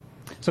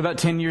So about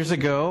 10 years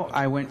ago,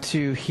 I went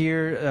to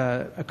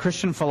hear a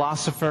Christian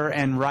philosopher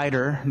and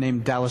writer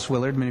named Dallas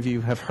Willard. Many of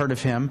you have heard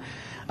of him.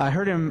 I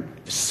heard him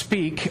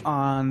speak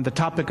on the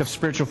topic of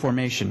spiritual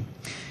formation.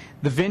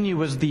 The venue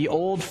was the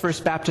old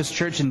First Baptist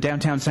Church in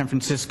downtown San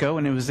Francisco,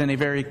 and it was in a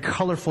very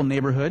colorful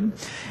neighborhood.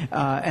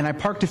 And I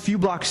parked a few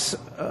blocks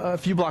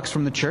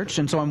from the church,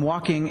 and so I'm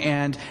walking,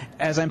 and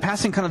as I'm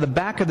passing kind of the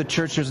back of the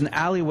church, there's an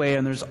alleyway,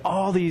 and there's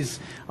all these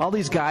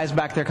guys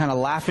back there kind of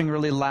laughing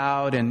really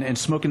loud and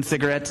smoking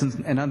cigarettes,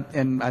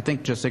 and I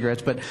think just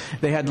cigarettes, but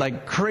they had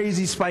like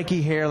crazy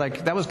spiky hair,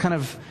 like that was kind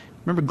of,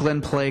 remember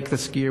Glenn Plake, the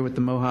skier with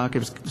the mohawk? It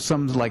was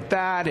something like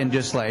that, and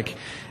just like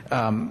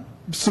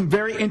some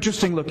very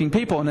interesting looking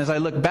people. And as I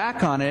look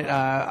back on it,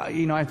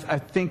 I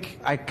think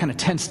I kind of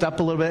tensed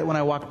up a little bit when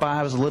I walked by.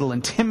 I was a little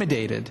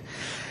intimidated.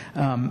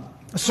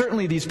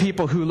 Certainly these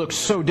people who look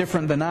so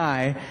different than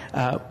I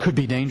could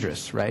be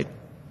dangerous, right?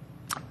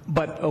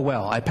 But, oh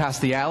well, I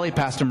passed the alley,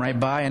 passed him right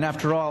by, and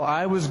after all,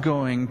 I was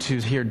going to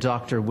hear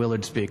Dr.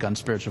 Willard speak on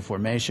spiritual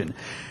formation.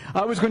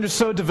 I was going to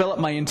so develop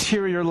my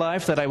interior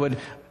life that I would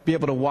be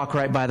able to walk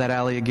right by that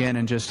alley again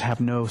and just have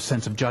no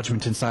sense of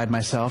judgment inside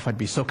myself. I'd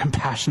be so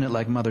compassionate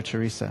like Mother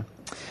Teresa.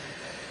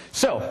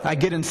 So I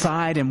get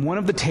inside, and one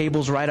of the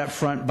tables right up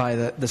front by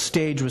the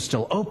stage was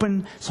still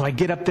open. So I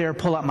get up there,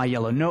 pull out my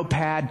yellow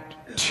notepad,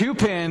 2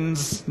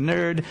 pens,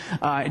 nerd,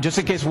 just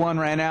in case one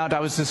ran out. I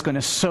was just going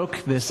to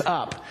soak this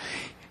up.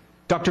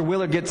 Dr.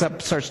 Willard gets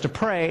up, starts to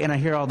pray, and I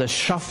hear all this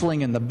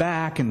shuffling in the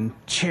back and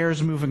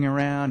chairs moving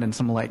around and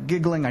some light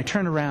giggling. I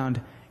turn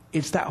around.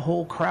 It's that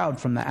whole crowd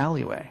from the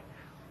alleyway.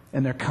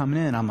 And they're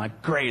coming in. I'm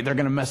like, great, they're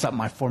going to mess up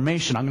my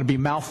formation. I'm going to be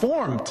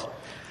malformed.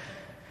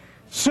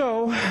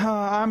 So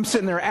I'm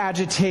sitting there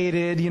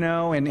agitated,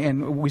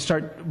 and we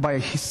start by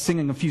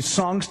singing a few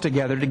songs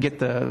together to get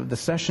the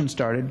session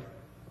started.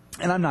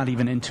 And I'm not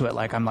even into it.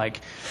 I'm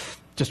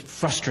just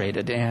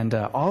frustrated. And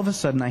all of a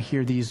sudden I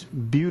hear these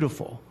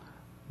beautiful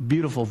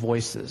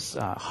voices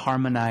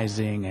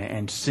harmonizing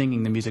and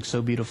singing the music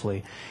so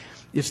beautifully.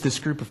 It's this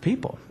group of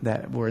people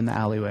that were in the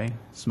alleyway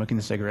smoking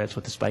the cigarettes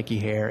with the spiky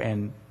hair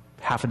and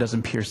half a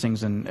dozen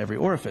piercings in every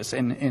orifice.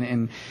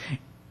 And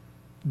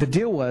the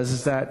deal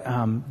was that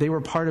they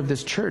were part of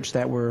this church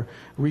that were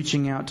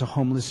reaching out to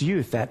homeless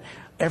youth, that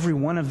every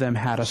one of them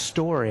had a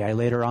story. I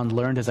later on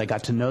learned as I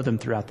got to know them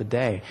throughout the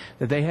day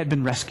that they had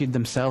been rescued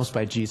themselves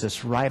by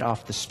Jesus right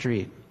off the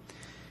street.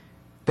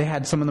 They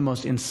had some of the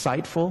most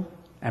insightful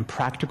and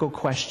practical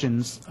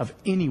questions of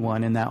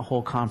anyone in that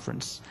whole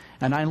conference.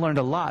 And I learned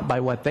a lot by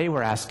what they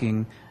were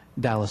asking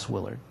Dallas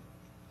Willard.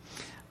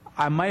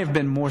 I might have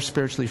been more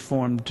spiritually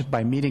formed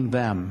by meeting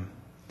them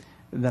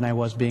than I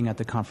was being at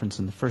the conference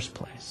in the first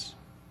place.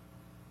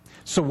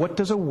 So what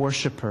does a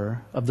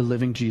worshiper of the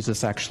living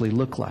Jesus actually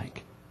look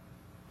like?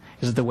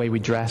 Is it the way we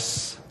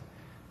dress?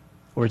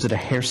 Or is it a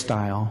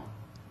hairstyle?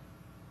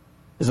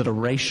 Is it a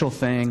racial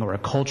thing or a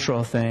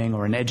cultural thing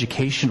or an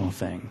educational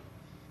thing?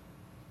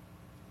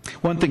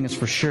 One thing is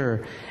for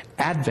sure,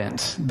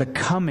 Advent, the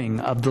coming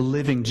of the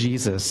living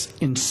Jesus,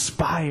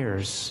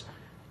 inspires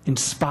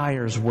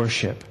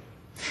worship.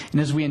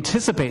 And as we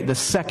anticipate the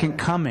second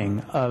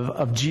coming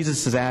of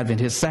Jesus' Advent,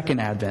 his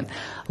second Advent,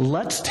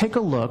 let's take a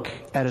look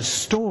at a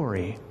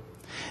story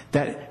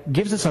that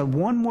gives us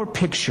one more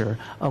picture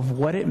of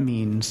what it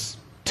means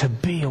to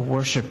be a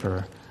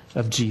worshiper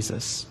of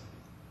Jesus.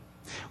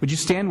 Would you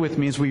stand with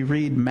me as we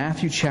read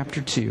Matthew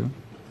chapter 2,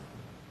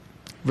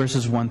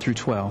 verses 1 through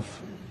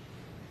 12.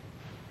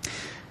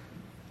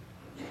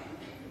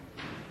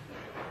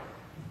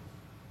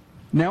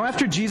 Now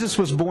after Jesus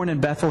was born in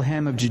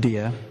Bethlehem of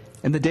Judea,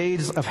 in the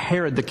days of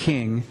Herod the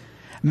king,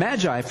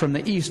 Magi from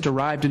the east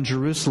arrived in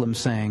Jerusalem,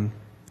 saying,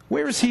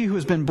 "Where is he who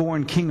has been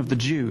born King of the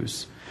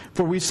Jews?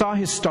 For we saw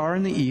his star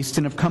in the east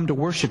and have come to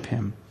worship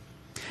him."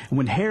 And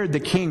when Herod the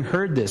king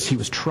heard this, he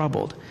was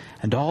troubled,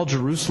 and all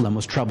Jerusalem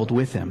was troubled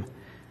with him.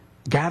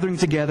 Gathering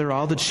together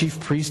all the chief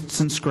priests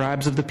and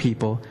scribes of the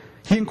people,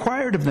 he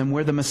inquired of them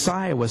where the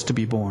Messiah was to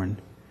be born.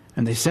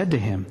 And they said to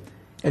him,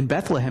 "In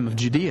Bethlehem of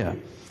Judea,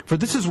 for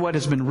this is what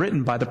has been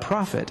written by the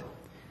prophet.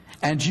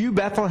 And you,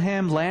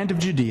 Bethlehem, land of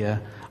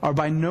Judea, are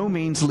by no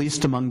means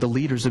least among the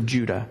leaders of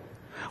Judah.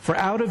 For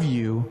out of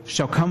you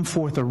shall come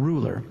forth a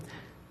ruler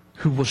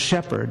who will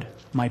shepherd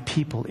my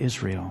people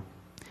Israel."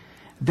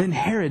 Then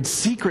Herod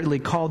secretly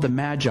called the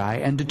Magi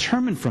and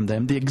determined from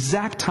them the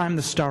exact time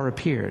the star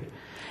appeared.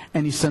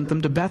 And he sent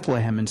them to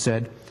Bethlehem and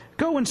said,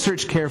 "Go and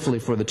search carefully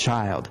for the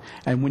child,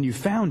 and when you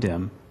found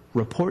him,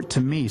 report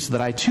to me so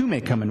that I too may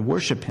come and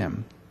worship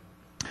him."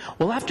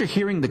 Well, after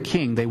hearing the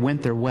king, they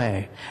went their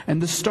way,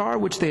 and the star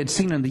which they had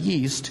seen in the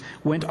east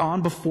went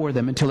on before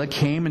them until it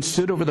came and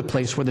stood over the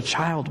place where the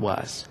child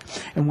was.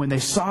 And when they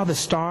saw the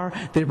star,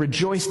 they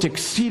rejoiced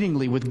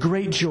exceedingly with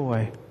great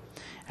joy.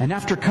 And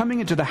after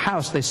coming into the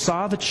house, they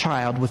saw the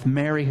child with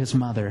Mary his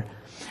mother,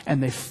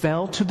 and they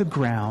fell to the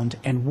ground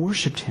and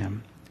worshipped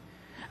him.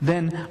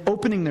 Then,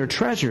 opening their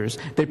treasures,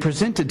 they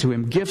presented to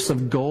him gifts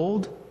of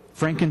gold,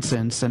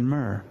 frankincense, and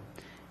myrrh.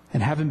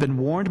 And having been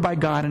warned by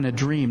God in a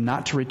dream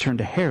not to return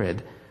to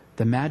Herod,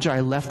 the Magi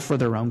left for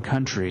their own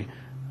country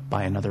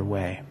by another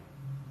way.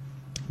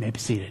 You may be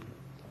seated.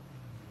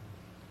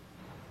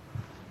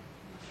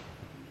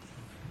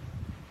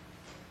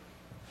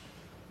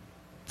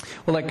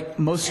 Well, like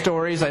most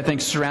stories, I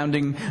think,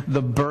 surrounding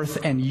the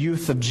birth and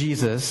youth of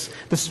Jesus,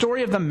 the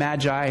story of the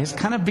Magi has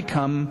kind of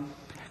become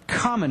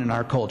common in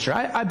our culture.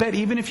 I bet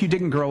even if you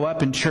didn't grow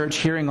up in church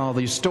hearing all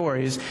these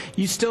stories,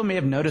 you still may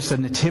have noticed a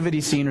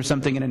nativity scene or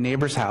something in a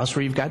neighbor's house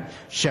where you've got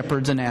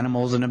shepherds and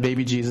animals and a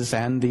baby Jesus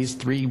and these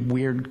three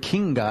weird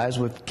king guys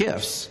with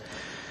gifts.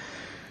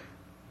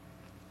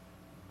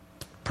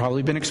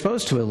 Probably been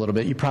exposed to it a little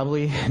bit. You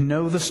probably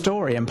know the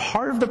story. And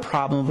part of the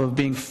problem of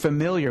being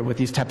familiar with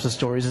these types of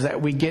stories is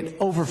that we get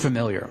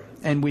over-familiar.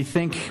 And we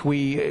think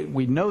we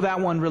know that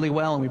one really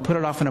well, and we put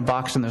it off in a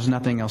box, and there's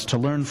nothing else to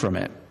learn from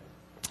it.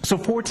 So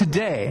for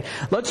today,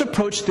 let's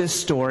approach this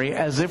story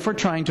as if we're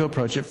trying to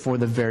approach it for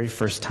the very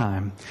first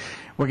time.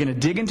 We're going to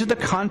dig into the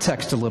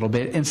context a little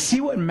bit and see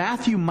what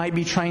Matthew might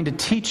be trying to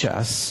teach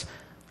us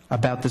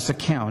about this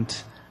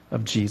account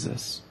of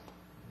Jesus.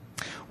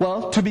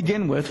 Well, to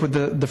begin with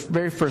the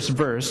very first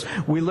verse,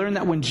 we learn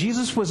that when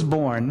Jesus was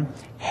born,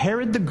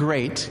 Herod the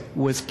Great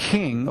was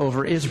king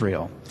over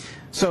Israel.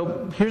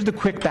 So here's the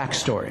quick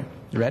backstory.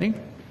 You ready?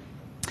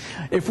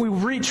 If we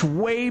reach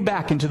way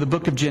back into the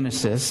book of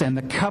Genesis and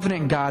the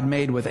covenant God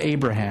made with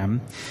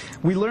Abraham,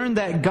 we learn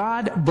that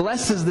God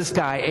blesses this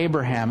guy,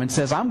 Abraham, and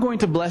says, I'm going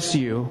to bless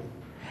you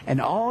and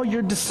all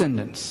your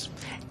descendants.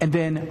 And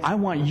then I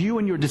want you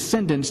and your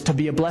descendants to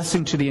be a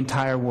blessing to the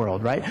entire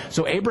world, right?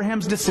 So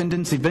Abraham's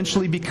descendants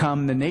eventually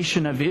become the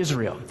nation of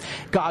Israel.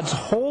 God's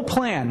whole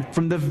plan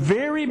from the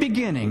very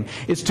beginning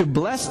is to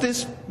bless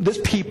this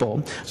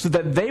people so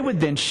that they would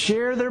then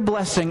share their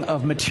blessing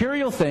of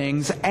material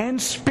things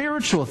and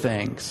spiritual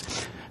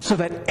things, so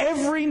that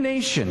every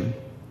nation,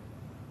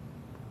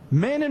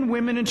 men and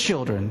women and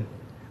children,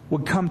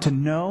 would come to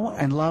know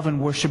and love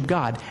and worship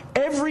God.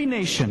 Every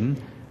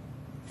nation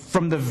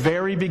from the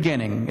very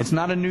beginning. It's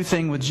not a new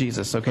thing with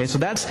Jesus, okay? So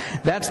that's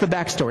the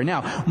backstory.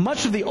 Now,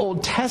 much of the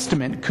Old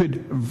Testament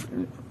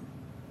could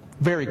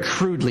very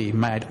crudely,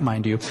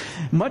 mind you,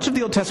 much of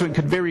the Old Testament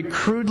could very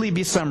crudely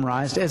be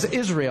summarized as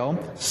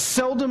Israel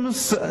seldom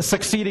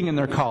succeeding in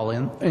their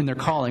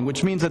calling,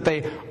 which means that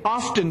they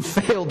often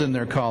failed in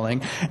their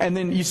calling, and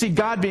then you see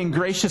God being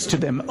gracious to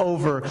them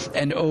over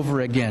and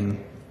over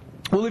again.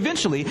 Well,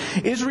 eventually,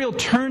 Israel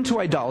turned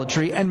to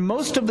idolatry, and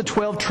most of the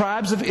 12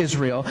 tribes of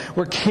Israel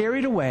were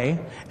carried away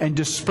and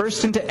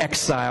dispersed into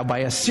exile by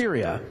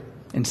Assyria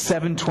in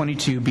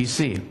 722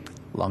 BC,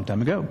 a long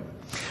time ago.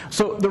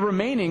 So the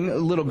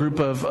remaining little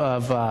group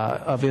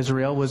of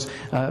Israel was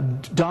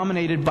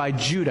dominated by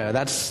Judah.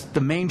 That's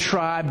the main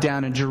tribe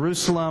down in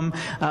Jerusalem.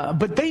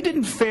 But they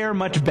didn't fare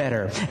much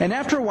better. And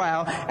after a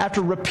while,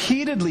 after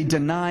repeatedly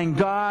denying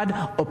God,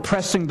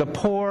 oppressing the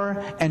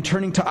poor, and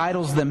turning to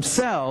idols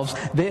themselves,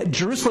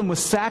 Jerusalem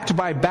was sacked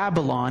by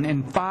Babylon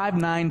in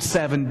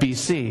 597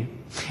 BC.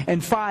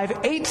 In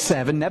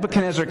 587,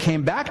 Nebuchadnezzar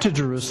came back to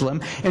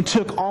Jerusalem and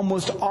took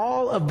almost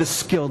all of the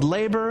skilled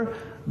labor,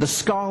 the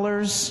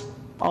scholars,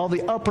 all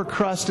the upper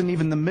crust and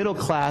even the middle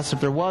class,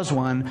 if there was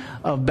one,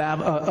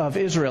 of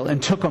Israel,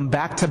 and took them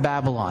back to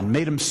Babylon,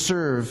 made them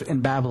serve in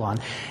Babylon.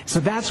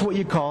 So that's what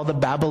you call the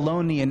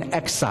Babylonian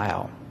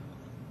exile.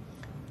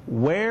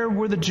 Where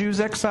were the Jews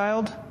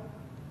exiled?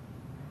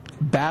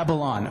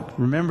 Babylon.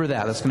 Remember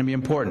that. That's going to be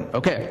important.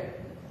 Okay.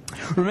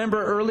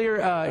 Remember earlier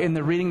in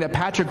the reading that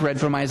Patrick read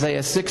from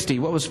Isaiah 60,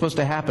 what was supposed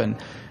to happen?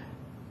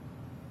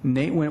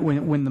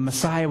 When the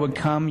Messiah would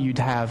come, you'd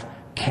have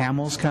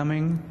camels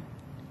coming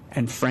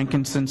and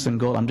frankincense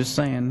and gold. I'm just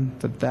saying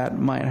that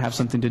might have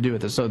something to do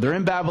with it. So they're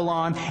in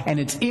Babylon,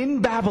 and it's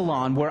in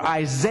Babylon where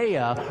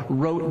Isaiah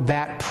wrote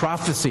that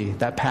prophecy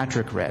that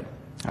Patrick read.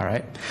 All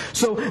right?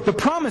 So the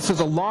promise is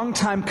a long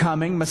time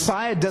coming.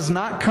 Messiah does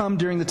not come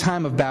during the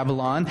time of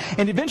Babylon.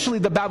 And eventually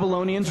the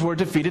Babylonians were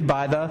defeated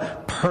by the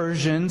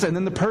Persians. And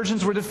then the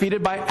Persians were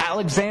defeated by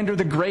Alexander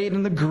the Great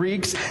and the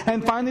Greeks.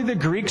 And finally the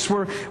Greeks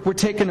were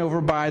taken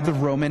over by the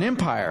Roman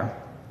Empire.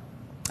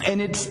 And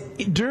it's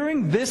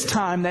during this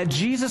time that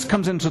Jesus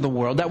comes into the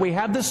world that we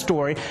have this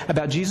story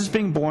about Jesus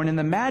being born and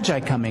the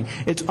Magi coming.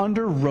 It's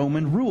under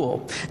Roman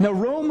rule. Now,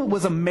 Rome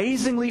was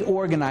amazingly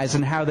organized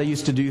in how they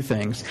used to do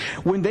things.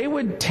 When they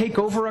would take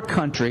over a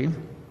country,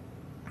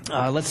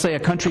 let's say a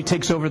country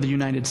takes over the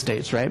United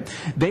States, right?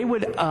 They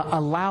would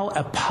allow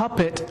a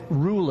puppet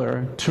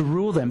ruler to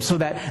rule them so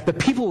that the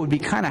people would be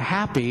kind of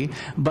happy,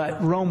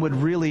 but Rome would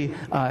really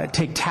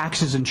take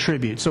taxes and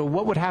tribute. So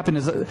what would happen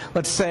is,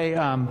 let's say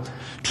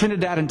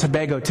Trinidad and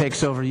Tobago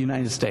takes over the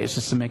United States,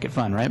 just to make it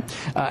fun, right?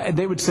 And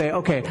they would say,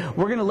 okay,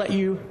 we're going to let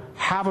you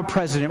have a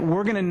president.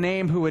 We're going to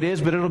name who it is,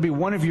 but it'll be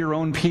one of your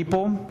own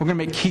people. We're going to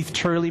make Keith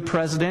Turley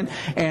president.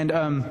 And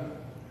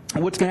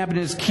what's going to happen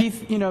is,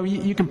 Keith,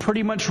 you can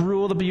pretty much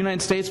rule the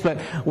United States, but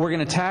we're going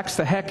to tax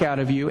the heck out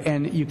of you,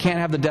 and you can't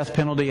have the death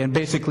penalty, and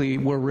basically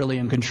we're really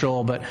in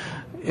control, but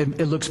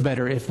it looks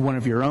better if one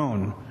of your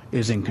own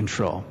is in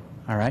control.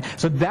 All right,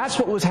 so that's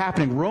what was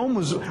happening. Rome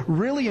was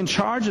really in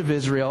charge of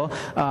Israel,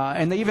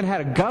 and they even had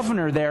a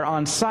governor there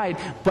on site.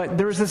 But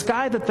there was this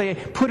guy that they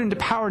put into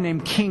power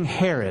named King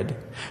Herod,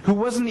 who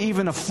wasn't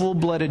even a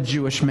full-blooded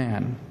Jewish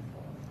man.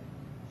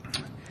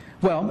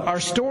 Well, our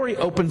story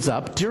opens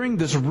up during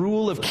this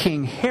rule of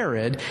King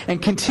Herod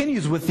and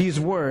continues with these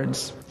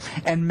words.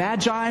 And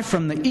Magi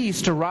from the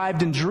east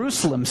arrived in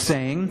Jerusalem,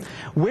 saying,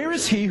 "Where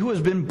is he who has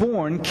been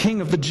born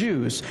King of the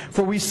Jews?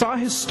 For we saw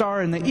his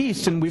star in the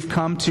east, and we've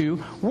come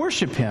to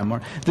worship him."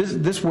 Or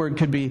this word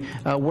could be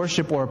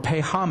worship or pay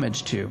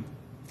homage to.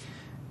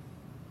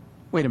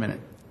 Wait a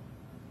minute.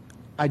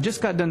 I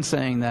just got done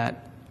saying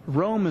that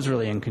Rome is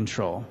really in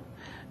control.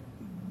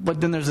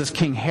 But then there's this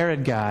King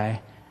Herod guy.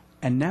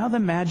 And now the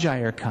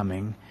Magi are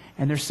coming,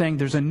 and they're saying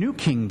there's a new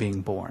king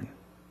being born.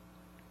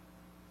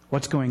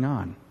 What's going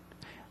on?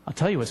 I'll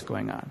tell you what's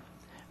going on.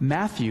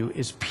 Matthew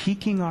is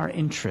piquing our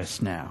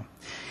interest now.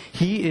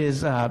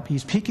 He's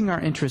piquing our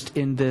interest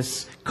in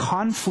this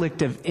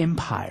conflict of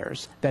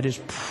empires that is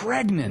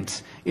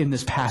pregnant in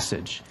this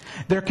passage.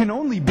 There can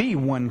only be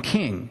one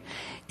king.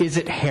 Is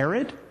it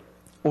Herod?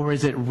 Or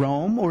is it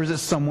Rome? Or is it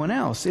someone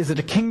else? Is it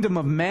a kingdom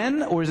of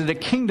men? Or is it a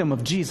kingdom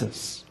of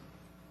Jesus?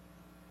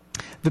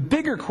 The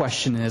bigger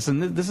question is,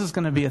 and this is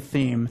going to be a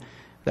theme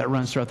that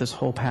runs throughout this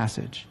whole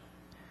passage,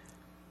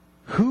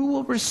 who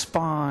will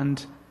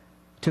respond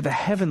to the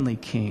heavenly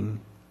king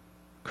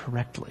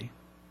correctly?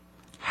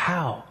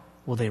 How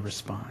will they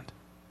respond?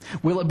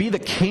 Will it be the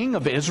king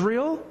of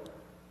Israel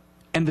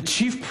and the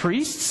chief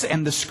priests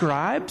and the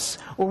scribes?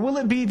 Or will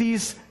it be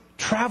these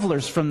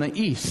travelers from the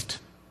east?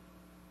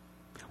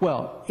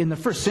 Well, in the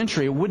first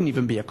century, it wouldn't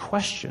even be a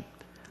question.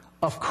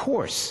 Of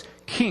course,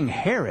 King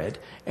Herod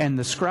and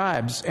the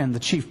scribes and the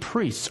chief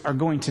priests are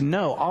going to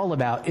know all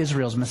about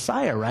Israel's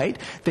Messiah, right?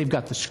 They've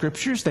got the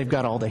scriptures. They've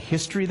got all the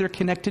history they're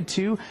connected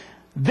to.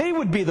 They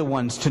would be the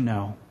ones to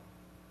know.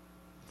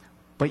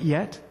 But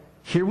yet,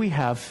 here we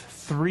have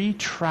 3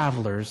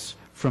 travelers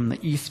from the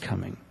east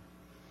coming.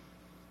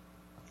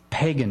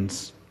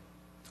 Pagans,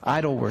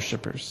 idol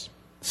worshippers,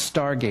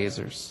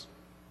 stargazers.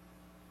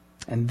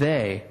 And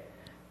they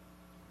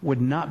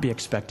would not be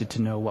expected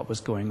to know what was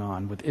going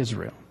on with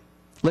Israel.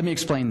 Let me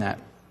explain that.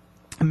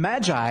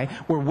 Magi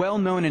were well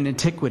known in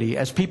antiquity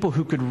as people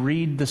who could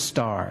read the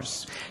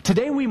stars.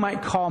 Today we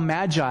might call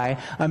Magi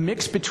a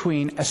mix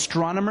between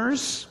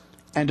astronomers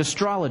and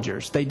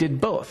astrologers. They did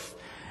both.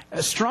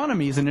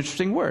 Astronomy is an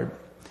interesting word.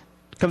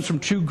 It comes from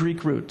 2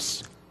 Greek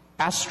roots.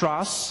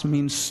 Astros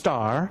means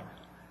star,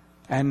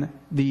 and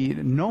the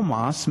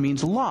nomos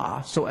means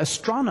law. So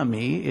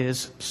astronomy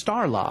is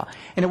star law.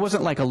 And it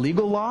wasn't like a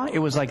legal law. It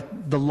was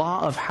like the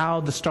law of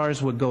how the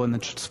stars would go in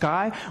the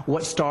sky,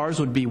 what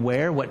stars would be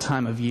where, what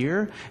time of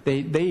year.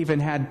 They even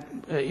had,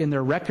 in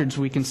their records,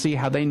 we can see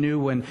how they knew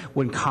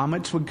when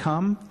comets would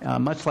come,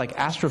 much like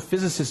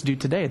astrophysicists do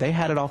today. They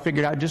had it all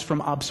figured out just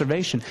from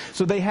observation.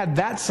 So they had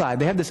that side.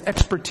 They had this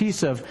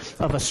expertise of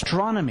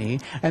astronomy.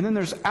 And then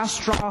there's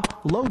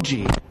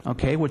astrology,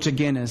 okay, which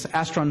again is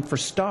astron for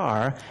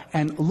star,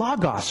 and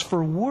logos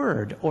for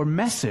word or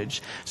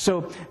message.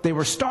 So they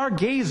were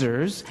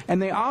stargazers,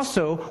 and they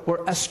also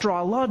were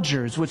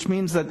astrologers, which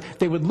means that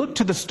they would look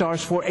to the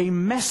stars for a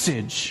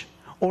message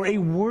or a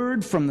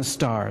word from the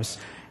stars.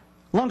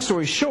 Long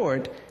story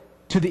short,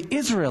 to the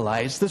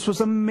Israelites, this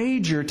was a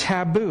major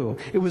taboo.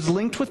 It was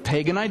linked with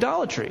pagan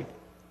idolatry.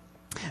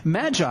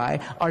 Magi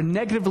are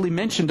negatively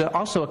mentioned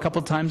also a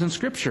couple times in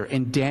Scripture.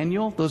 In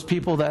Daniel, those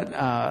people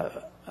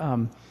that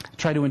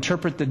try to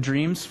interpret the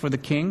dreams for the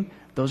king,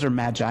 those are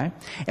Magi.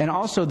 And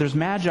also there's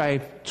Magi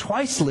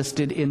twice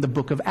listed in the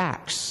book of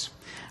Acts.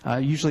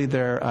 Usually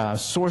they're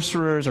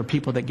sorcerers or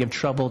people that give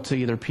trouble to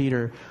either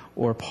Peter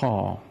or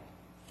Paul.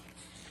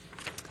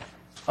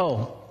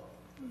 Oh,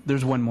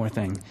 there's one more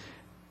thing.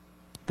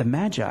 The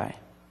Magi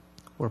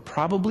were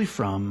probably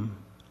from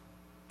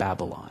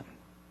Babylon.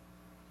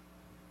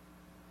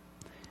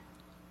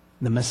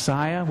 The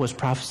Messiah was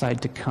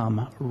prophesied to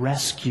come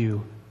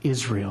rescue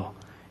Israel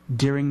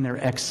during their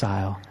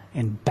exile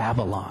in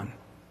Babylon.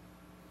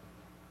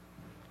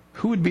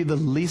 Who would be the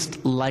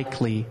least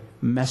likely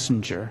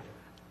messenger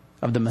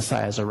of the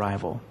Messiah's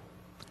arrival?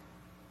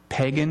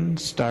 Pagan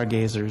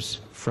stargazers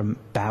from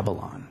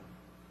Babylon.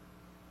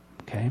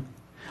 Okay?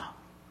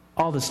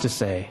 All this to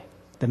say,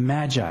 the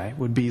Magi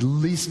would be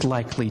least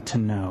likely to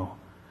know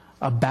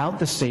about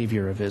the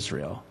Savior of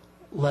Israel,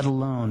 let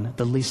alone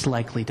the least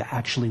likely to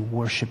actually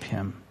worship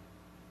him.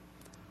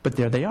 But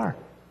there they are.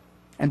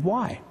 And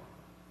why?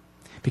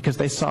 Because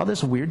they saw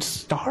this weird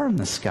star in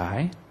the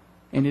sky,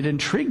 and it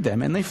intrigued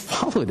them, and they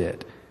followed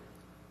it.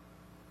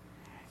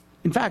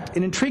 In fact,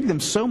 it intrigued them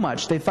so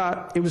much, they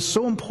thought it was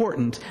so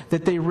important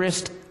that they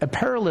risked a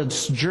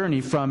perilous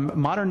journey from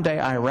modern-day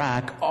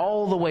Iraq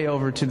all the way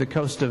over to the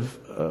coast of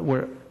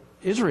where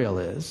Israel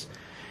is.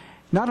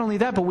 Not only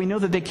that, but we know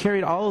that they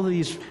carried all of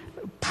these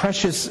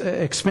precious,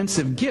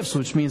 expensive gifts,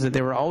 which means that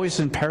they were always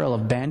in peril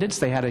of bandits.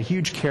 They had a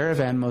huge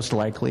caravan, most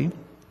likely.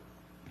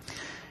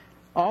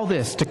 All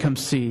this to come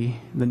see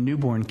the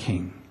newborn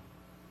king.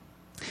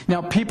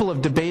 Now, people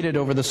have debated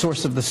over the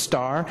source of the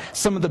star.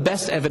 Some of the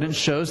best evidence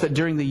shows that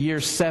during the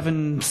year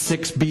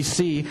 76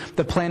 BC,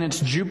 the planets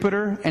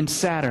Jupiter and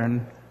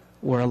Saturn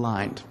were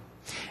aligned.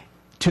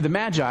 To the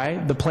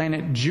Magi, the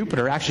planet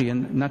Jupiter, actually,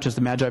 and not just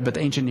the Magi, but the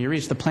ancient Near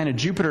East, the planet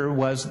Jupiter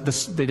was,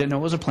 they didn't know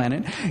it was a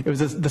planet, it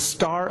was the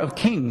star of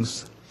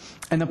kings.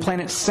 And the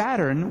planet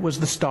Saturn was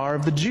the star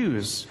of the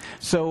Jews.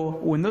 So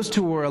when those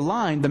two were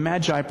aligned, the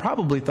Magi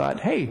probably thought,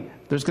 hey,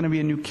 there's going to be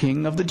a new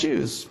king of the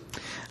Jews.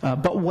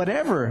 But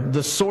whatever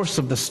the source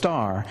of the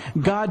star,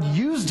 God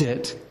used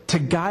it to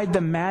guide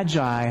the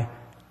Magi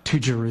to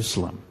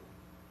Jerusalem.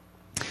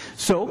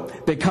 So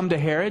they come to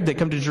Herod, they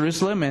come to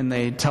Jerusalem, and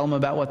they tell him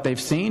about what they've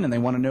seen, and they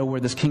want to know where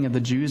this king of the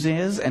Jews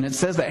is. And it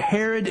says that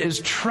Herod is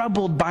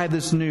troubled by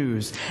this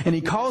news. And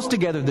he calls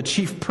together the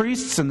chief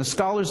priests and the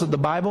scholars of the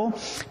Bible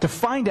to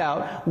find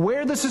out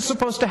where this is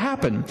supposed to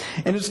happen.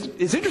 And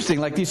it's interesting,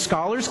 like these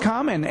scholars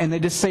come and they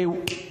just say,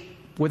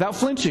 without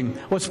flinching,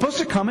 well, it's supposed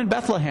to come in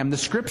Bethlehem. The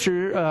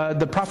scripture,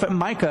 the prophet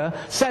Micah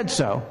said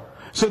so.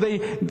 So they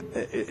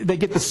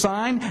get the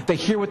sign, they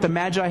hear what the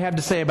Magi have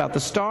to say about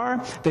the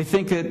star, they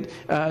think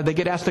that they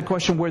get asked the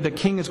question where the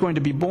king is going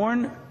to be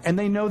born, and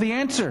they know the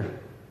answer.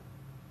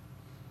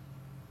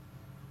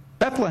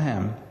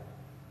 Bethlehem.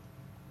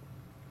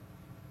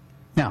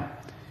 Now,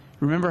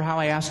 remember how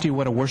I asked you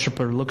what a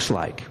worshiper looks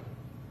like?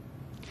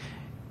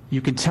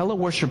 You can tell a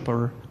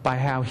worshiper by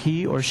how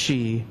he or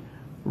she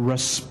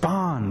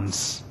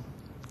responds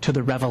to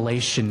the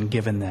revelation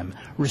given them.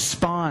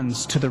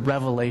 Responds to the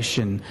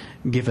revelation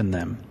given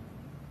them.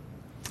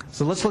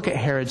 So let's look at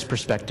Herod's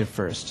perspective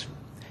first.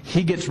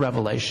 He gets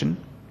revelation.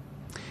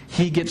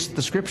 He gets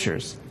the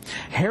scriptures.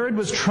 Herod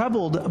was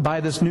troubled by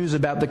this news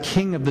about the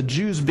king of the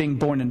Jews being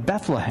born in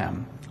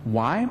Bethlehem.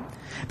 Why?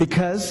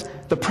 Because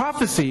the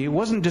prophecy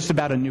wasn't just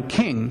about a new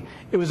king.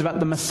 It was about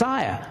the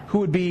Messiah, who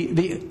would be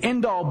the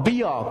end-all,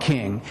 be-all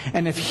king.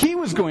 And if he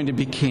was going to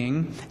be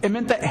king, it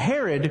meant that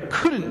Herod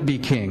couldn't be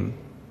king.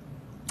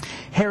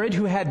 Herod,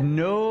 who had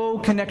no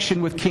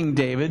connection with King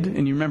David,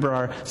 and you remember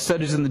our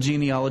studies in the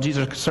genealogies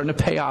are starting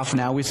to pay off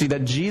now. We see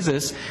that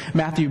Jesus,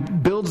 Matthew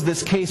builds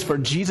this case for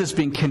Jesus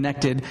being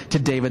connected to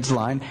David's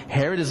line.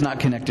 Herod is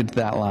not connected to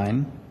that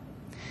line.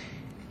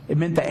 It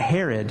meant that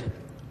Herod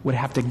would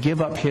have to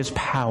give up his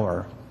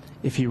power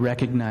if he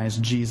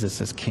recognized Jesus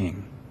as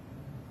king.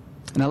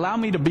 And allow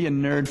me to be a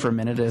nerd for a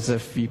minute, as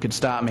if you could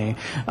stop me.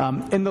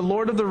 In The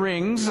Lord of the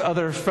Rings,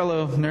 other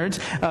fellow nerds,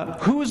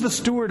 who was the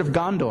steward of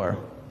Gondor?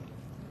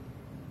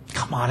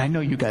 Come on, I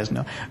know you guys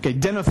know. Okay,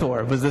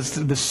 Denethor was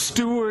the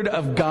steward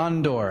of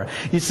Gondor.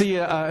 You see,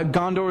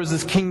 Gondor is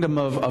this kingdom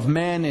of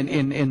men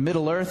in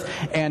Middle-earth,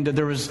 and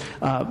there was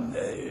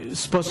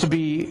supposed to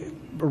be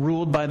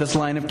ruled by this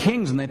line of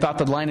kings, and they thought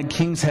the line of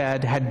kings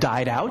had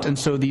died out, and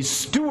so these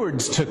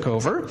stewards took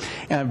over,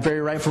 very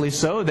rightfully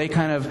so. They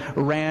kind of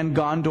ran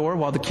Gondor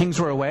while the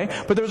kings were away.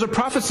 But there was a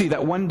prophecy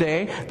that one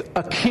day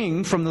a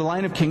king from the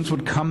line of kings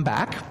would come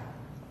back.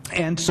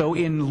 And so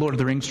in Lord of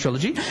the Rings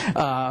trilogy,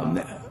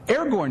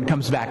 Aragorn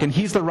comes back, and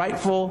he's the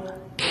rightful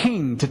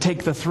king to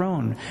take the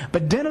throne.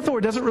 But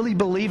Denethor doesn't really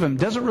believe him,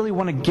 doesn't really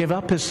want to give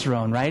up his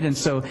throne, right? And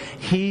so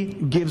he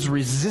gives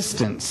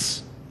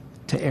resistance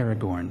to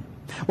Aragorn.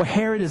 Well,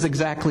 Herod is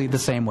exactly the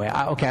same way.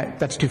 Okay,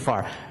 that's too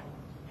far.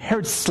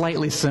 Herod's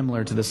slightly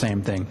similar to the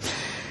same thing.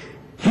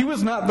 He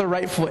was not the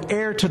rightful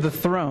heir to the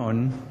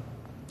throne,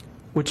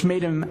 which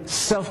made him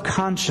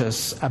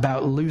self-conscious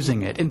about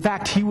losing it. In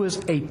fact, he was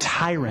a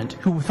tyrant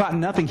who thought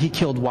nothing. He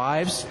killed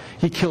wives.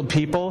 He killed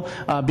people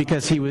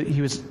because he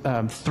was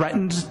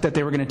threatened that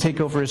they were going to take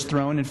over his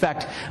throne. In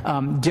fact,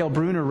 Dale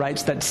Bruner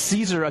writes that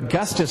Caesar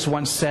Augustus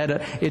once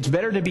said, it's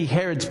better to be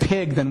Herod's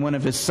pig than one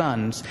of his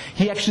sons.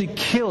 He actually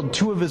killed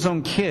two of his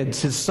own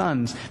kids, his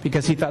sons,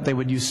 because he thought they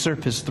would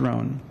usurp his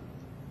throne.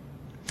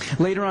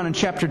 Later on in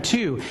chapter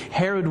 2,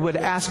 Herod would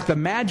ask the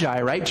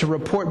Magi, right, to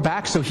report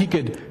back so he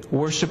could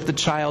worship the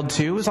child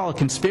too. It was all a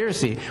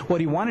conspiracy. What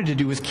he wanted to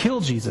do was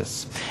kill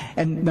Jesus.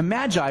 And the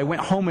Magi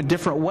went home a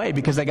different way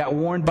because they got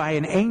warned by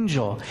an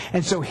angel.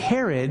 And so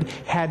Herod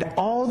had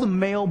all the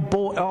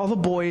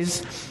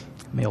boys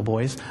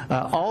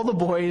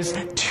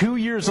 2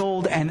 years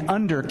old and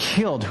under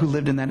killed who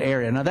lived in that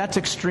area. Now that's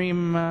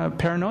extreme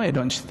paranoia,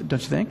 don't you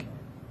think?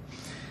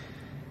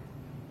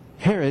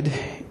 Herod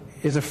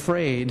is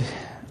afraid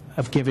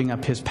of giving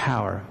up his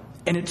power.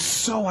 And it's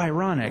so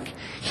ironic.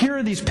 Here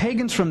are these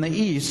pagans from the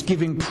east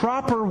giving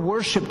proper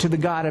worship to the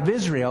God of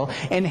Israel,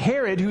 and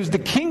Herod, who's the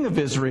king of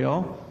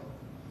Israel,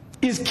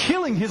 is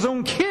killing his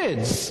own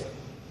kids,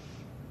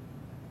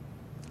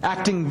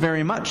 acting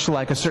very much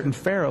like a certain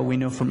Pharaoh we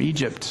know from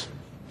Egypt.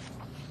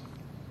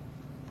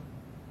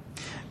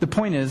 The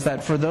point is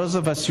that for those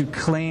of us who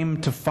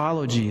claim to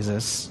follow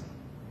Jesus,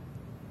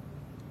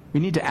 we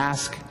need to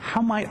ask,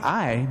 how might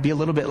I be a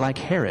little bit like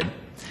Herod?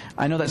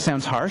 I know that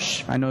sounds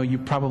harsh. I know you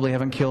probably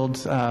haven't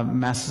killed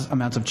mass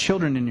amounts of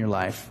children in your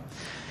life.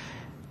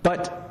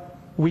 But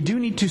we do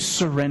need to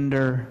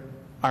surrender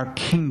our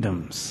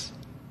kingdoms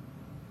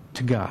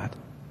to God.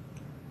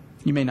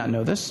 You may not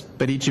know this,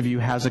 but each of you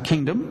has a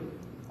kingdom.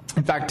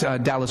 In fact,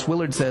 Dallas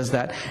Willard says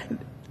that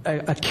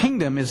a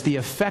kingdom is the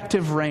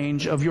effective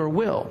range of your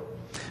will.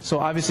 So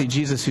obviously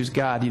Jesus, who's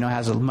God,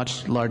 has a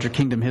much larger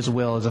kingdom. His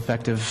will is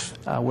effective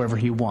wherever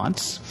he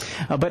wants.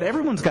 But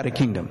everyone's got a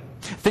kingdom.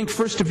 Think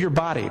first of your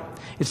body.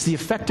 It's the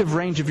effective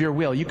range of your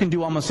will. You can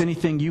do almost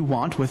anything you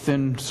want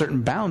within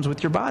certain bounds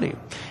with your body.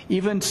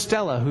 Even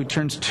Stella, who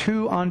turns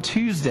 2 on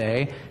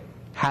Tuesday,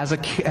 has a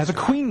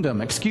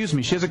queendom. She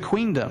has a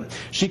queendom.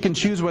 She can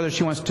choose whether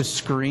she wants to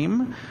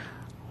scream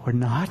or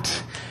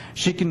not.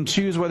 She can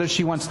choose whether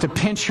she wants to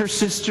pinch her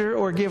sister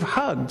or give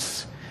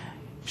hugs.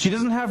 She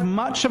doesn't have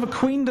much of a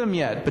queendom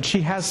yet, but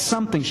she has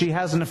something. She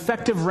has an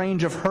effective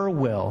range of her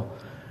will.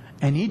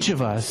 And each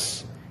of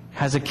us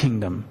has a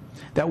kingdom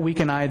that we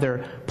can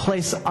either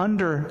place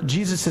under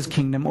Jesus'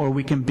 kingdom or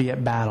we can be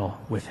at battle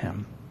with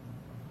him.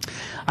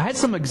 I had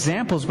some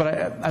examples, but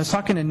I was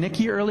talking to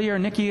Nikki earlier.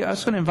 Nikki, I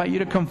was going to invite you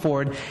to come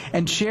forward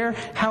and share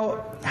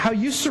how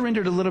you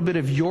surrendered a little bit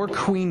of your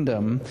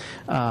queendom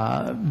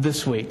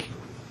this week.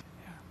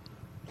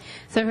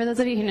 So for those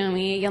of you who know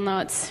me, you'll know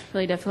it's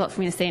really difficult for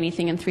me to say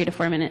anything in 3 to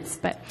 4 minutes,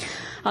 but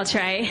I'll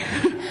try.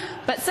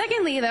 But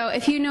secondly, though,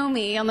 if you know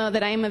me, you'll know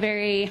that I am a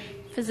very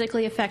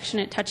physically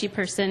affectionate, touchy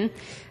person,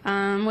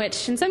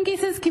 which in some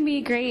cases can be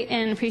great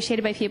and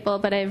appreciated by people,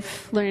 but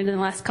I've learned in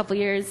the last couple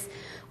years,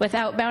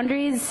 without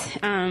boundaries,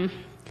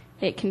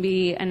 it can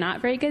be a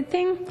not very good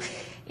thing.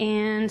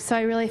 And so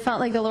I really felt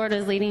like the Lord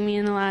was leading me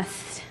in the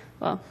last,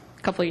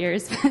 couple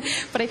years,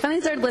 but I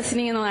finally started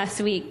listening in the last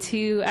week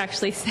to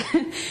actually,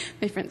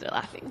 my friends are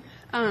laughing,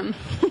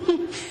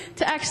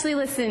 to actually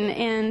listen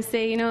and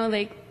say,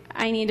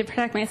 I need to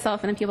protect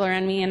myself and the people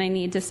around me, and I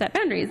need to set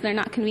boundaries. They're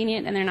not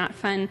convenient and they're not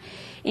fun.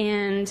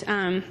 And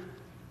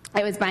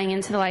I was buying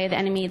into the lie of the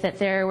enemy that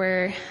there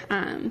were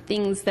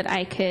things that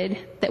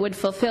that would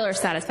fulfill or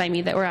satisfy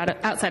me that were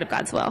outside of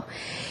God's will.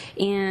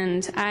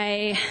 And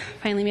I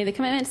finally made the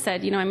commitment,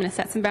 said, I'm going to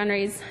set some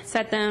boundaries,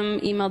 set them,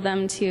 emailed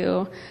them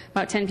to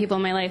about 10 people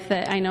in my life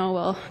that I know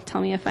will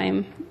tell me if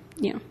I'm,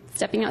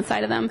 stepping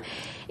outside of them.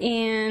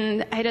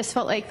 And I just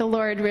felt like the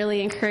Lord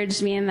really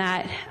encouraged me in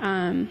that.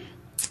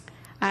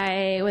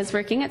 I was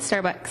working at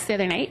Starbucks the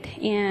other night,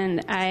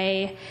 and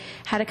I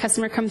had a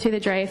customer come through the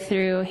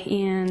drive-thru,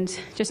 and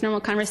just normal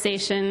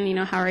conversation,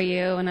 how are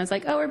you? And I was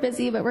like, we're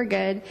busy, but we're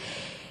good.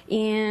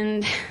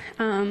 And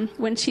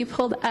when she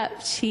pulled up,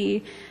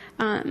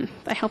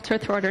 I helped her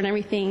with her order and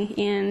everything,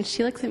 and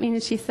she looks at me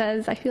and she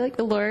says, I feel like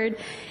the Lord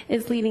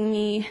is leading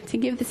me to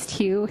give this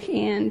to you.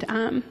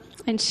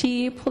 And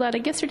she pulled out a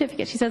gift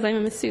certificate. She says, I'm a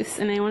masseuse,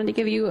 and I wanted to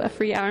give you a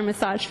free hour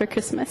massage for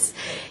Christmas.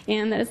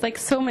 And that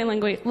is so my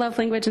love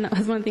language, and that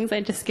was one of the things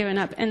I'd just given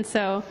up. And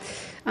so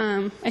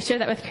I shared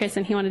that with Chris,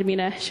 and he wanted me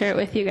to share it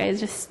with you guys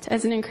just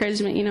as an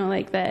encouragement,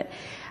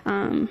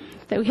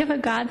 that we have a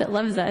God that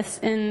loves us,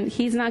 and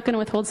he's not going to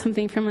withhold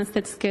something from us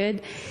that's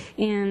good.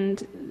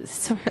 And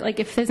so,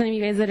 if there's any of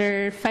you guys that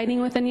are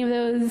fighting with any of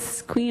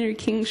those queen or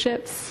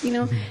kingships,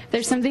 if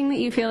there's something that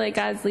you feel like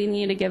God's leading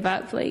you to give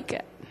up,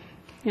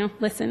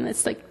 listen,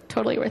 it's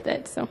totally worth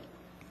it. So,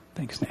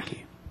 thanks,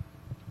 Nikki.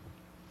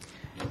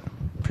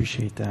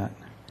 Appreciate that.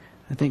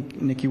 I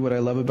think, Nikki, what I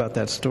love about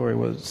that story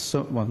was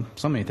so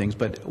many things,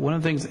 but one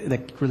of the things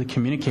that really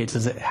communicates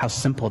is how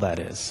simple that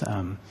is.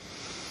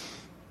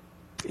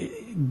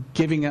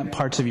 Giving up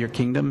parts of your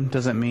kingdom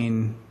doesn't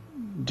mean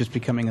just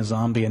becoming a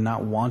zombie and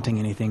not wanting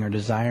anything or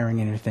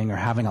desiring anything or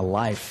having a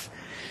life.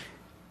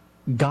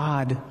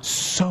 God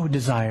so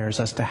desires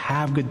us to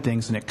have good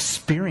things and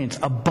experience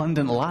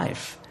abundant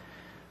life.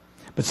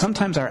 But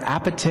sometimes our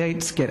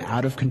appetites get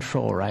out of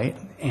control, right?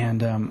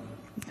 And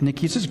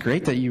Nikki, it's just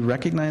great that you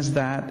recognize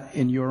that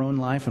in your own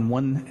life in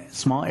one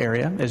small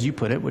area, as you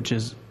put it, which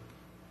is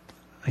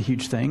a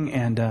huge thing.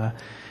 And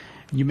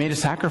you made a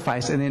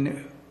sacrifice, and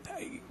then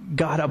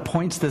God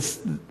appoints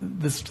this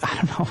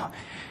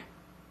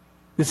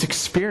this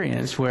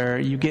experience where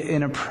you get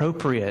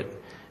inappropriate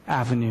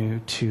avenue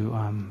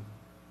to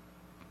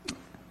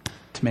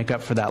make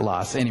up for that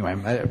loss. Anyway,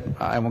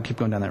 I won't keep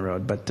going down that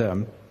road, but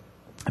I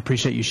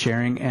appreciate you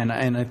sharing, and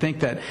I think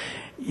that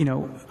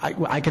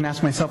I can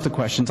ask myself the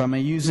questions: am I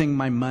using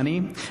my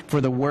money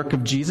for the work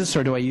of Jesus,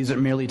 or do I use it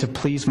merely to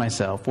please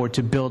myself or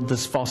to build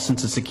this false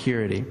sense of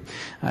security?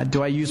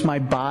 Do I use my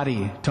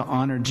body to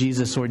honor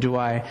Jesus, or do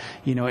I,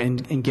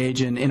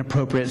 engage in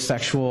inappropriate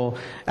sexual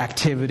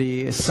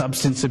activity,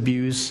 substance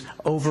abuse,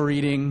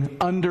 overeating,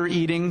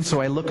 undereating, so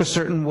I look a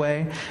certain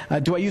way?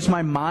 Do I use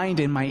my mind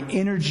and my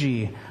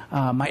energy,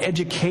 my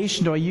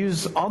education? Do I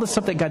use all the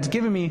stuff that God's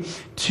given me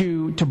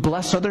to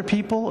bless other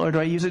people, or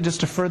do I use it just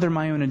to further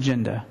my own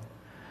agenda?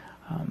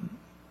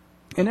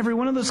 In every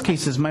one of those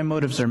cases, my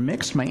motives are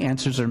mixed, my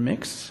answers are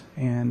mixed,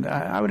 and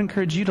I would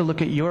encourage you to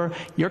look at your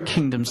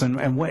kingdoms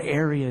and what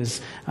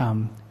areas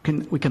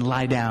we can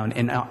lie down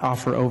and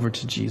offer over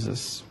to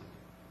Jesus.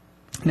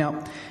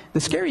 Now, the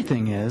scary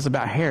thing is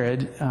about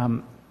Herod,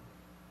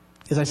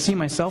 is I see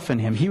myself in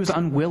him. He was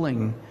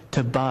unwilling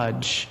to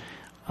budge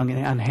on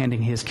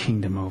handing his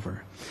kingdom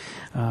over.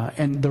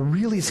 And the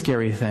really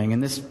scary thing,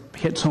 and this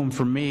hits home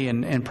for me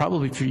and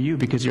probably for you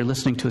because you're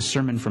listening to a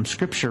sermon from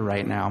Scripture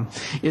right now,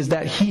 is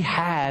that he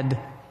had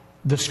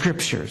the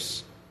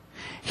Scriptures.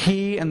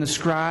 He and the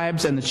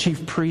scribes and the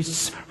chief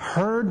priests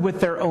heard with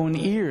their own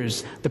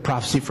ears the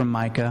prophecy from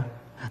Micah,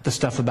 the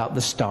stuff about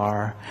the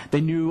star.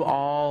 They knew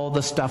all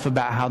the stuff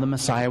about how the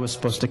Messiah was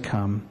supposed to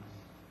come.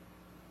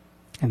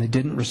 And they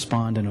didn't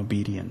respond in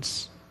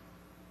obedience.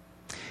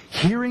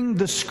 Hearing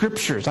the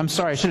Scriptures, I'm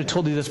sorry, I should have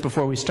told you this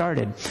before we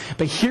started,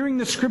 but hearing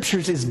the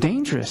Scriptures is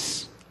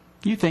dangerous.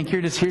 You think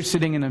you're just here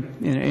sitting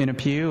in a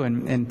pew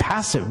and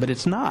passive, but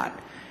it's not.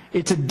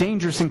 It's a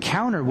dangerous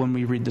encounter when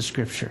we read the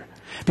Scripture,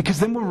 because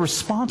then we're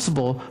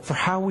responsible for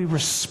how we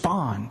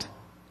respond.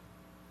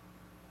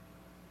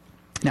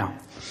 Now,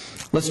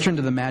 let's turn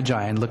to the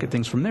Magi and look at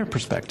things from their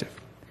perspective.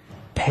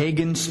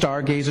 Pagan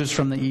stargazers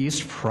from the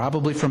east,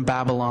 probably from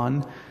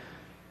Babylon.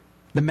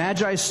 The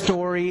Magi's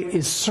story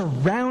is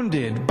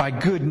surrounded by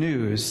good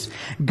news.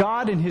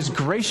 God in His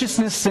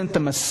graciousness sent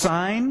them a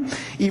sign,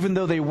 even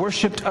though they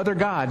worshipped other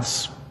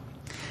gods.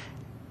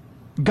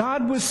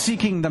 God was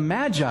seeking the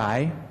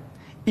Magi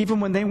even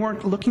when they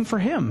weren't looking for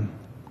Him,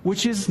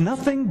 which is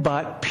nothing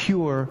but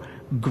pure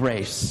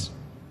grace.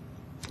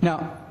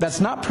 Now,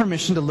 that's not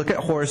permission to look at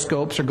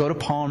horoscopes or go to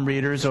palm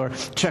readers or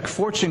check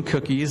fortune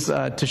cookies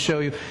to show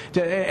you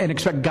and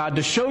expect God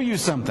to show you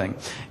something.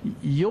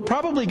 You'll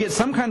probably get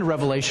some kind of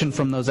revelation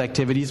from those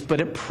activities, but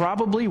it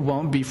probably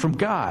won't be from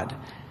God.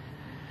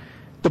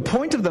 The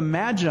point of the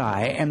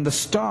Magi and the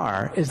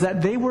star is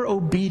that they were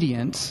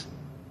obedient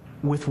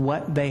with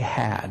what they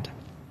had.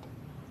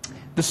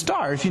 The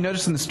star, if you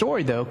notice in the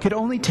story, though, could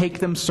only take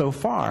them so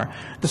far.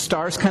 The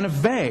star is kind of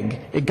vague.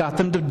 It got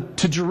them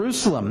to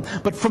Jerusalem.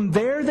 But from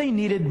there, they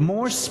needed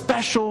more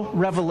special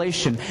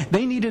revelation.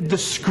 They needed the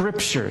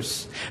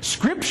Scriptures.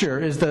 Scripture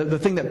is the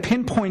thing that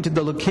pinpointed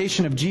the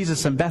location of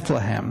Jesus in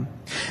Bethlehem.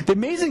 The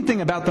amazing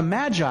thing about the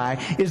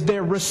Magi is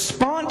their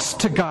response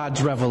to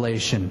God's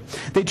revelation.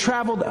 They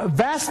traveled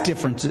vast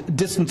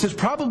distances,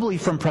 probably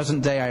from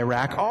present-day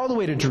Iraq, all the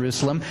way to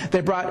Jerusalem. They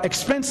brought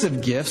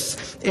expensive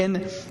gifts,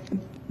 and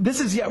this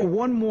is yet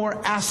one more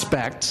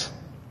aspect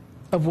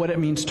of what it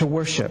means to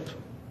worship.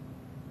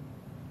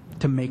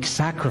 To make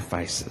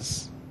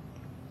sacrifices.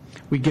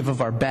 We give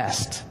of our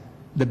best.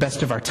 The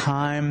best of our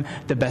time,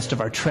 the best of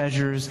our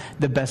treasures,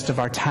 the best of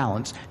our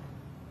talents.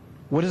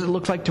 What does it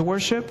look like to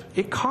worship?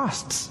 It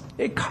costs.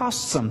 It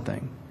costs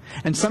something.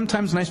 And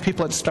sometimes nice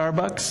people at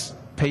Starbucks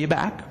pay you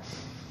back.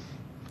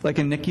 Like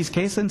in Nikki's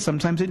case, and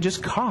sometimes it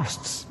just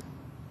costs.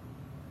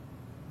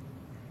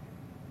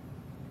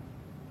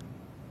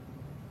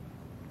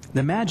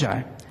 The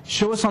Magi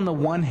show us on the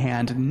one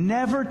hand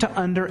never to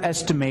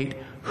underestimate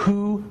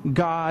who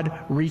God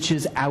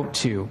reaches out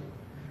to.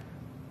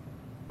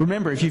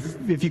 Remember, if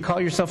you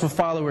call yourself a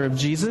follower of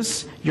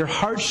Jesus, your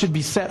heart should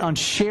be set on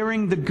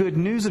sharing the good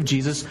news of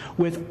Jesus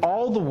with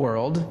all the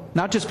world,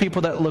 not just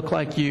people that look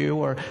like you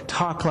or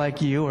talk like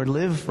you or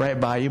live right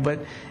by you, but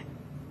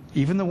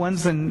even the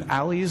ones in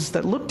alleys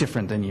that look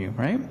different than you,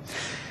 right?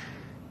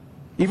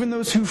 Even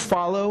those who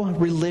follow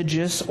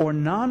religious or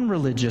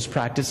non-religious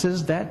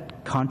practices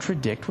that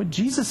contradict what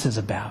Jesus is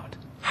about.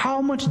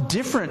 How much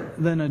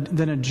different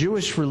than a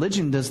Jewish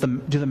religion do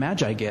the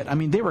Magi get? I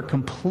mean, they were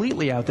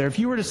completely out there. If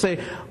you were to say,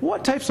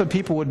 what types of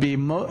people would be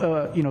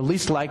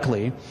least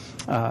likely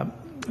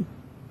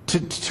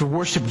to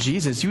worship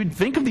Jesus, you would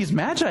think of these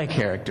Magi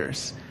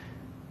characters.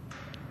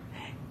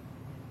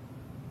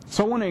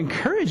 So I want to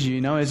encourage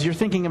you, as you're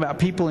thinking about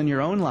people in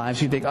your own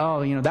lives, you think,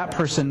 that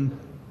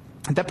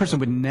person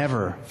would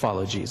never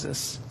follow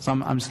Jesus. So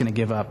I'm just going to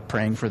give up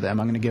praying for them.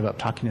 I'm going to give up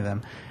talking to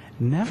them.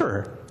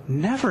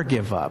 Never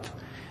give up.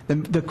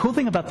 The cool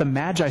thing about the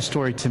Magi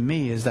story to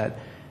me is that,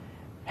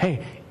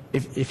 hey,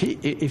 if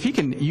he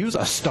can use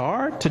a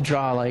star to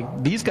draw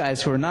like these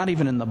guys who are not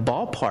even in the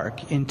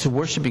ballpark into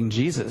worshiping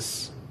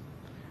Jesus,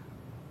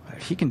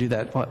 he can do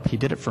that. Well, he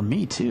did it for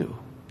me too.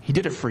 He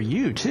did it for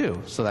you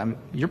too. So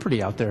you're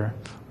pretty out there.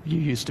 You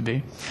used to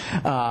be.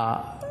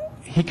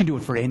 He can do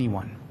it for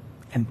anyone.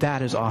 And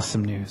that is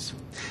awesome news.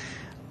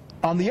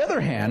 On the other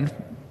hand,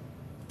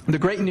 the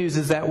great news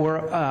is that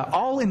we're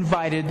all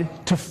invited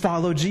to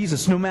follow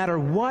Jesus. No matter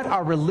what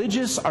our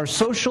religious, our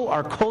social,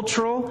 our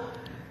cultural,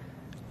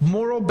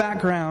 moral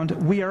background,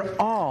 we are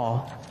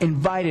all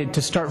invited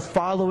to start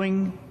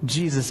following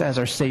Jesus as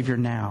our Savior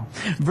now.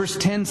 Verse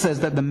 10 says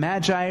that the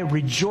Magi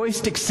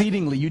rejoiced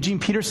exceedingly. Eugene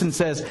Peterson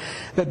says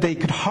that they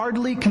could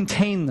hardly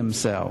contain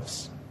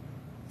themselves.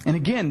 And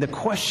again, the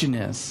question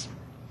is,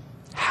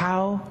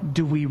 how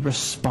do we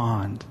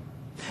respond?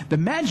 The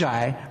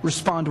Magi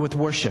respond with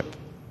worship.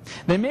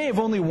 They may have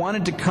only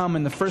wanted to come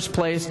in the first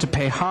place to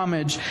pay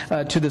homage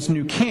to this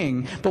new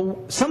king,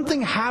 but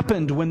something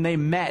happened when they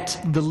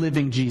met the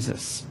living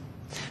Jesus.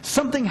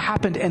 Something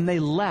happened and they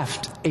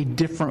left a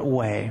different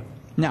way.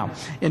 Now,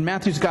 in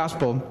Matthew's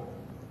gospel,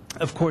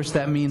 of course,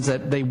 that means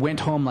that they went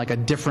home like a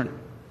different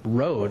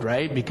road,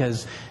 right?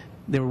 Because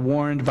they were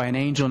warned by an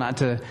angel not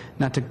to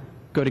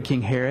go to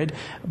King Herod.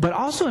 But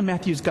also in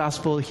Matthew's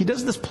gospel, he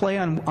does this play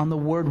on the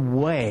word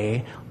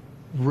way,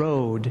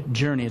 road,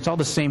 journey. It's all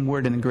the same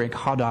word in the Greek,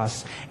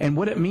 hodos. And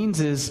what it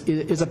means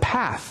is a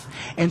path.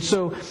 And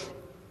so,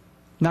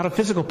 not a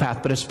physical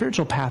path, but a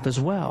spiritual path as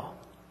well.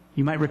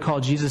 You might recall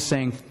Jesus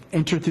saying,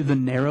 enter through the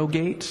narrow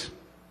gate,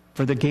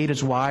 for the gate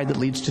is wide that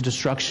leads to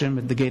destruction,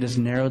 but the gate is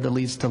narrow that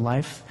leads to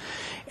life.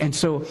 And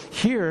so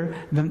here,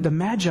 the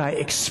Magi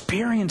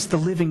experience the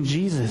living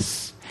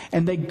Jesus,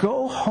 and they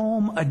go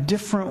home a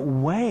different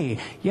way.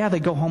 Yeah, they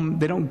go home,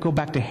 they don't go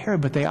back to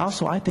Herod, but they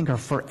also, I think, are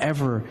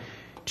forever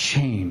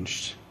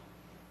changed.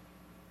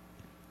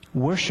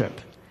 Worship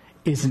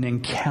is an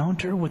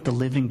encounter with the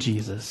living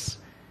Jesus,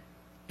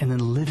 and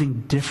then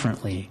living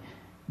differently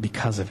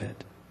because of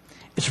it.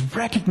 It's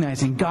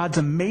recognizing God's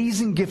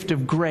amazing gift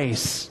of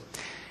grace.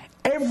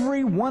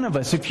 Every one of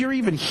us, if you're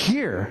even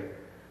here,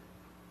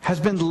 has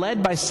been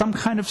led by some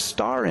kind of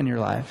star in your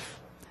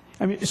life.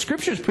 I mean,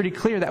 Scripture is pretty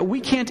clear that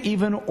we can't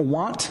even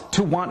want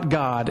to want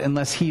God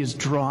unless He is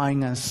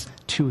drawing us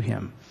to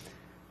Him.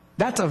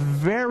 That's a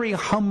very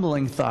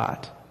humbling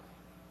thought.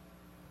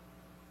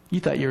 You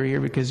thought you were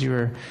here because you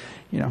were,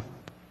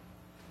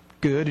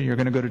 good and you're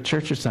going to go to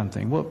church or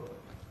something. Well,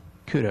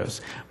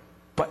 kudos.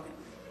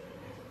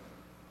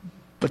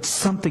 But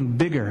something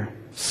bigger,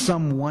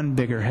 someone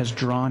bigger has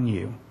drawn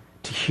you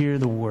to hear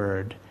the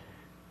Word.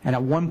 And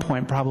at one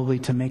point, probably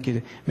to make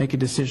a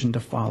decision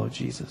to follow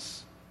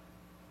Jesus.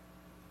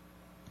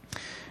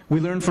 We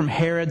learn from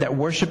Herod that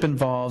worship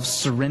involves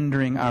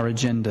surrendering our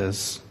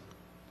agendas.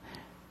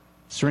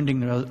 Surrendering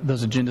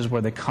those agendas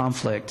where they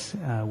conflict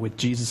with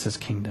Jesus'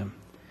 kingdom.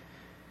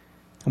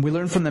 And we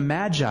learn from the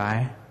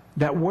Magi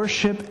that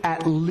worship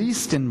at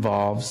least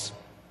involves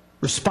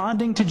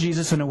responding to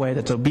Jesus in a way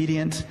that's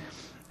obedient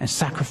and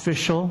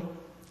sacrificial,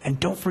 and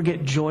don't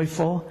forget,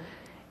 joyful,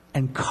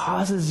 and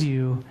causes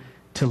you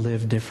to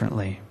live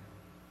differently.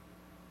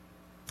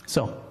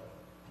 So,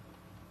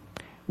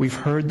 we've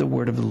heard the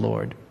word of the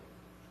Lord.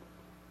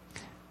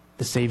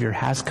 The Savior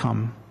has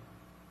come,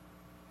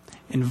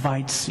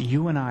 invites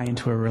you and I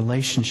into a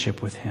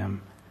relationship with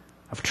Him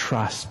of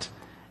trust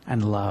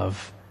and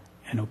love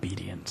and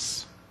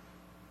obedience.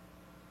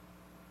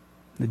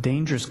 The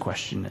dangerous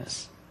question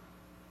is,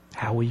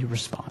 how will you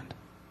respond?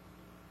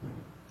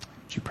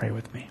 Would you pray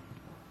with me?